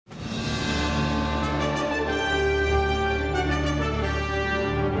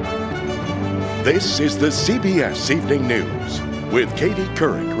This is the CBS Evening News with Katie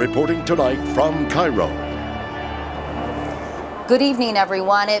Couric reporting tonight from Cairo. Good evening,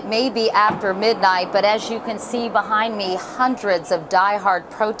 everyone. It may be after midnight, but as you can see behind me, hundreds of diehard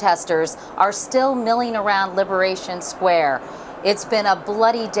protesters are still milling around Liberation Square. It's been a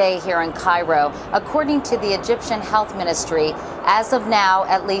bloody day here in Cairo. According to the Egyptian Health Ministry, as of now,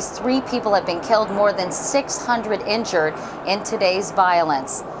 at least 3 people have been killed, more than 600 injured in today's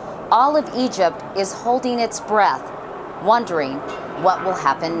violence. All of Egypt is holding its breath, wondering what will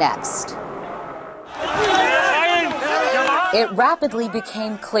happen next. It rapidly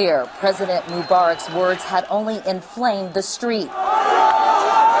became clear President Mubarak's words had only inflamed the street.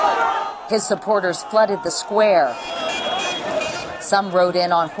 His supporters flooded the square. Some rode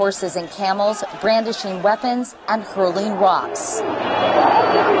in on horses and camels, brandishing weapons and hurling rocks.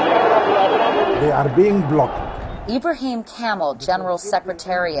 They are being blocked. Ibrahim Kamel, General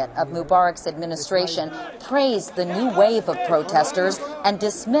Secretariat of Mubarak's administration, praised the new wave of protesters and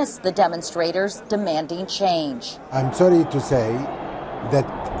dismissed the demonstrators demanding change. I'm sorry to say that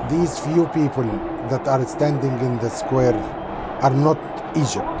these few people that are standing in the square are not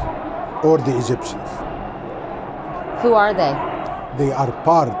Egypt or the Egyptians. Who are they? They are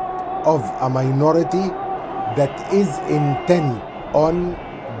part of a minority that is intent on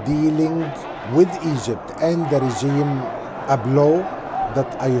dealing with Egypt and the regime a blow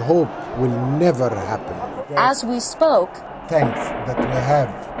that I hope will never happen. As we spoke, thanks that we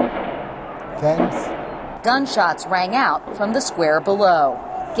have. Thanks. Gunshots rang out from the square below.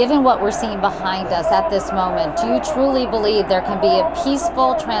 Given what we're seeing behind us at this moment, do you truly believe there can be a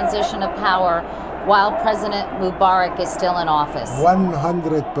peaceful transition of power while President Mubarak is still in office?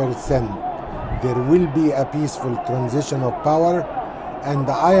 100%. There will be a peaceful transition of power, and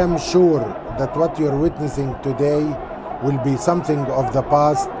I am sure that what you're witnessing today will be something of the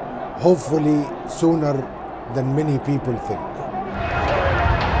past, hopefully sooner than many people think.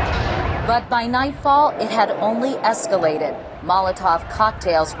 But by nightfall, it had only escalated. Molotov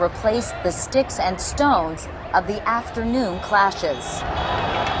cocktails replaced the sticks and stones of the afternoon clashes.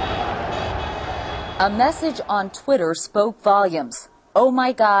 A message on Twitter spoke volumes. Oh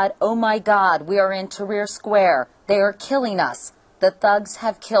my God, we are in Tahrir Square. They are killing us. The thugs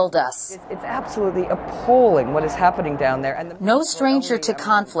have killed us. It's absolutely appalling what is happening down there. And no stranger to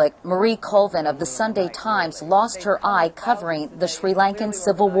conflict, Marie Colvin of the Sunday Times lost her eye covering the Sri Lankan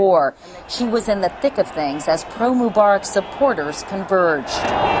civil war. She was in the thick of things as pro-Mubarak supporters converged.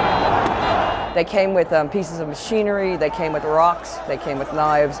 They came with pieces of machinery, they came with rocks, they came with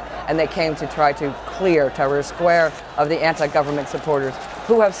knives, and they came to try to clear Tahrir Square of the anti-government supporters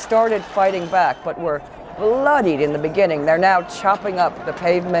who have started fighting back but were bloodied in the beginning. They're now chopping up the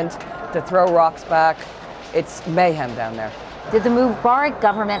pavement to throw rocks back. It's mayhem down there. Did the Mubarak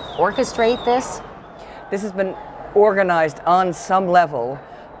government orchestrate this? This has been organized on some level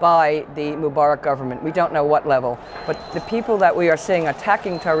by the Mubarak government. We don't know what level, but the people that we are seeing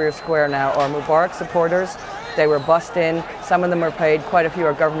attacking Tahrir Square now are Mubarak supporters. They were bussed in. Some of them are paid. Quite a few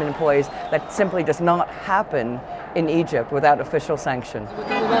are government employees. That simply does not happen in Egypt without official sanction.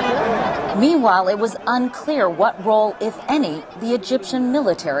 Meanwhile, it was unclear what role, if any, the Egyptian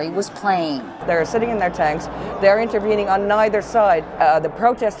military was playing. They're sitting in their tanks. They're intervening on neither side. The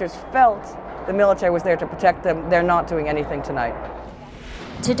protesters felt the military was there to protect them. They're not doing anything tonight.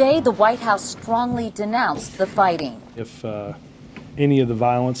 Today, the White House strongly denounced the fighting. If any of the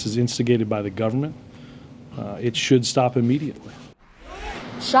violence is instigated by the government, it should stop immediately.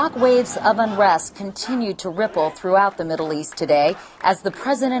 Shock waves of unrest continued to ripple throughout the Middle East today as the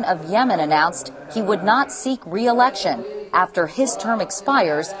president of Yemen announced he would not seek re-election after his term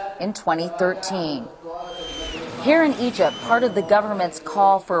expires in 2013. Here in Egypt, part of the government's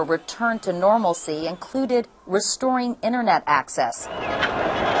call for a return to normalcy included restoring internet access.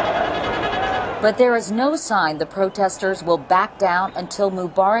 But there is no sign the protesters will back down until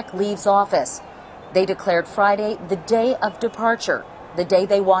Mubarak leaves office. They declared Friday the day of departure, the day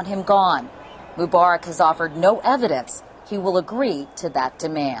they want him gone. Mubarak has offered no evidence he will agree to that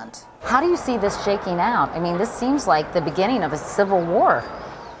demand. How do you see this shaking out? I mean, this seems like the beginning of a civil war.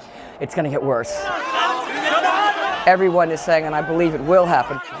 It's going to get worse. Everyone is saying, and I believe it will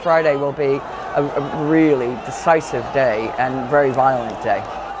happen, Friday will be a really decisive day and very violent day.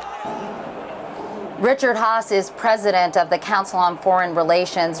 Richard Haas is president of the Council on Foreign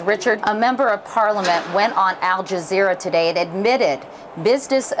Relations. Richard, a member of parliament went on Al Jazeera today and admitted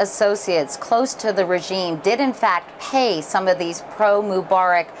business associates close to the regime did in fact pay some of these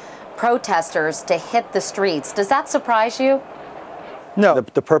pro-Mubarak protesters to hit the streets. Does that surprise you? No.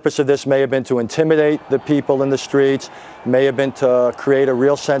 The purpose of this may have been to intimidate the people in the streets, may have been to create a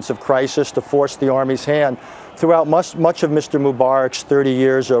real sense of crisis, to force the army's hand. Throughout much of Mr. Mubarak's 30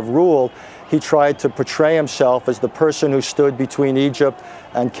 years of rule, he tried to portray himself as the person who stood between Egypt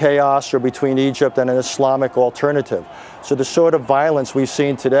and chaos, or between Egypt and an Islamic alternative. So the sort of violence we've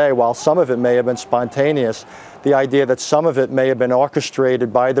seen today, while some of it may have been spontaneous, the idea that some of it may have been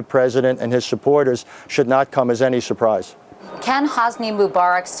orchestrated by the president and his supporters should not come as any surprise. Can Hosni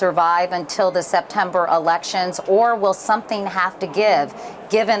Mubarak survive until the September elections, or will something have to give,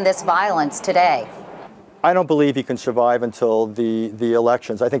 given this violence today? I don't believe he can survive until the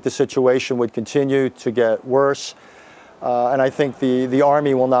elections. I think the situation would continue to get worse, and I think the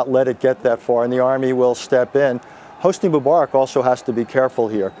army will not let it get that far, and the army will step in. Hosni Mubarak also has to be careful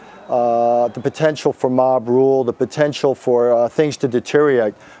here. The potential for mob rule, the potential for things to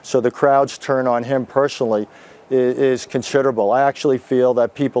deteriorate so the crowds turn on him personally is considerable. I actually feel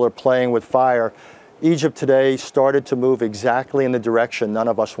that people are playing with fire. Egypt today started to move exactly in the direction none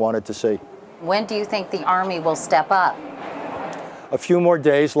of us wanted to see. When do you think the army will step up? A few more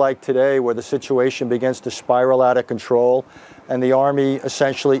days like today, where the situation begins to spiral out of control and the army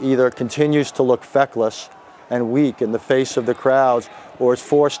essentially either continues to look feckless and weak in the face of the crowds, or is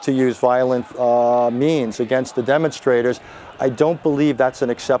forced to use violent means against the demonstrators. I don't believe that's an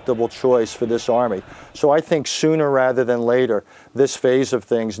acceptable choice for this army. So I think sooner rather than later, this phase of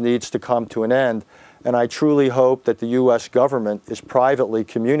things needs to come to an end. And I truly hope that the U.S. government is privately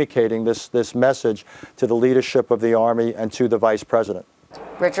communicating this message to the leadership of the army and to the vice president.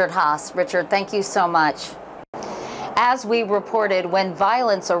 Richard Haas. Richard, thank you so much. As we reported, when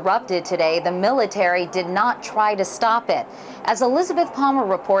violence erupted today, the military did not try to stop it. As Elizabeth Palmer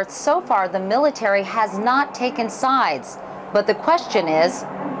reports, so far the military has not taken sides. But the question is,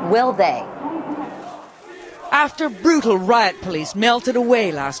 will they? After brutal riot police melted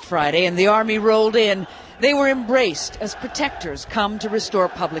away last Friday and the army rolled in, they were embraced as protectors come to restore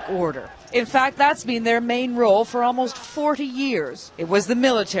public order. In fact, that's been their main role for almost 40 years. It was the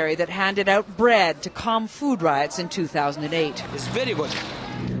military that handed out bread to calm food riots in 2008. It's very good.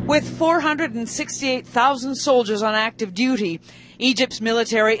 With 468,000 soldiers on active duty, Egypt's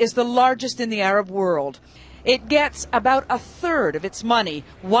military is the largest in the Arab world. It gets about a third of its money,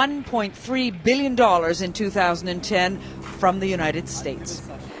 $1.3 billion in 2010, from the United States.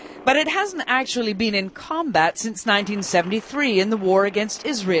 But it hasn't actually been in combat since 1973 in the war against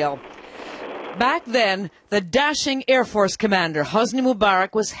Israel. Back then, the dashing Air Force commander, Hosni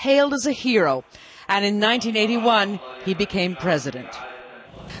Mubarak, was hailed as a hero, and in 1981, he became president.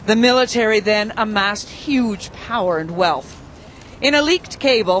 The military then amassed huge power and wealth. In a leaked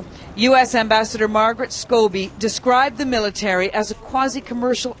cable, U.S. Ambassador Margaret Scobie described the military as a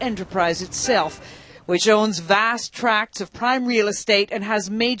quasi-commercial enterprise itself, which owns vast tracts of prime real estate and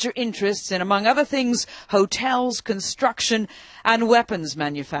has major interests in, among other things, hotels, construction, and weapons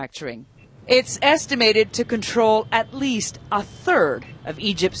manufacturing. It's estimated to control at least a third of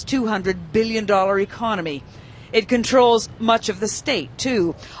Egypt's $200 billion economy. It controls much of the state,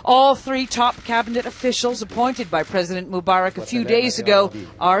 too. All three top cabinet officials appointed by President Mubarak a few days ago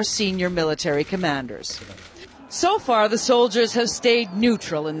are senior military commanders. So far, the soldiers have stayed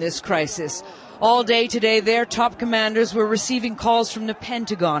neutral in this crisis. All day today, their top commanders were receiving calls from the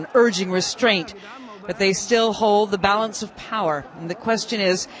Pentagon urging restraint. But they still hold the balance of power. And the question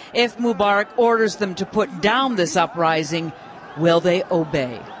is, if Mubarak orders them to put down this uprising, will they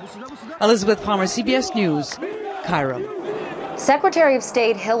obey? Elizabeth Palmer, CBS News, Cairo. Secretary of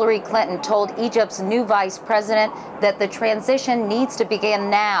State Hillary Clinton told Egypt's new vice president that the transition needs to begin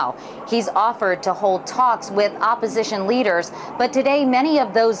now. He's offered to hold talks with opposition leaders, but today many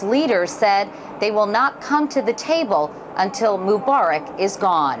of those leaders said they will not come to the table until Mubarak is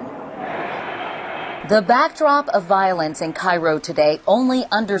gone. The backdrop of violence in Cairo today only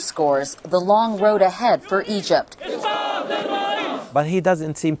underscores the long road ahead for Egypt. But he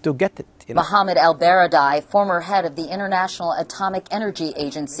doesn't seem to get it. Mohammed El-Baradei, former head of the International Atomic Energy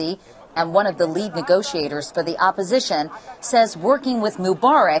Agency and one of the lead negotiators for the opposition, says working with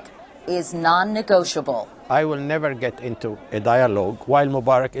Mubarak is non-negotiable. I will never get into a dialogue while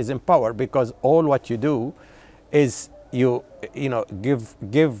Mubarak is in power, because all what you do is you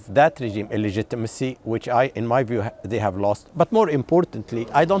give that regime a legitimacy, which in my view, they have lost. But more importantly,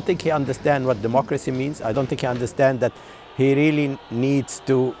 I don't think he understands what democracy means. I don't think he understands that he really needs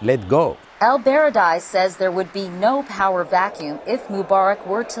to let go. El-Baradei says there would be no power vacuum if Mubarak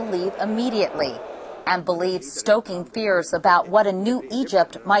were to leave immediately, and believes stoking fears about what a new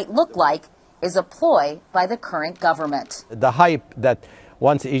Egypt might look like is a ploy by the current government. The hype that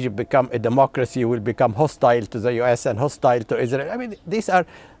once Egypt become a democracy, will become hostile to the US and hostile to Israel. I mean, these are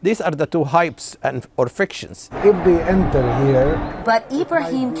the two hypes or fictions. If they enter here. But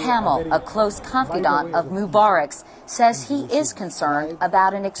Ibrahim Kamel, a close confidant of Mubarak's, says he is concerned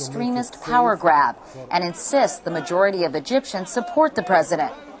about an extremist power grab and insists the majority of Egyptians support the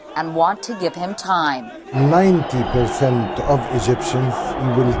president and want to give him time. 90% of Egyptians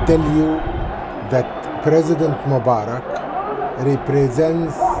will tell you that President Mubarak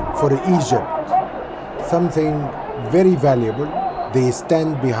represents for Egypt something very valuable. They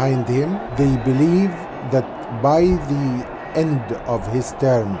stand behind him. They believe that by the end of his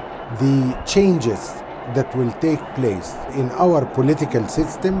term, the changes that will take place in our political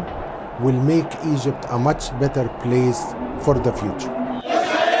system will make Egypt a much better place for the future.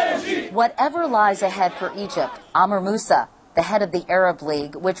 Whatever lies ahead for Egypt, Amr Moussa, the head of the Arab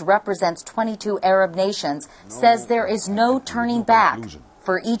League, which represents 22 Arab nations, says there is no turning back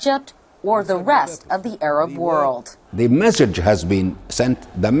for Egypt or the rest of the Arab world. The message has been sent,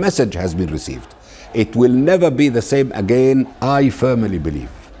 the message has been received. It will never be the same again. I firmly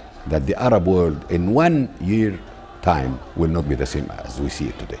believe that the Arab world in 1 year time will not be the same as we see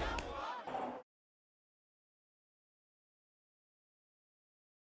it today.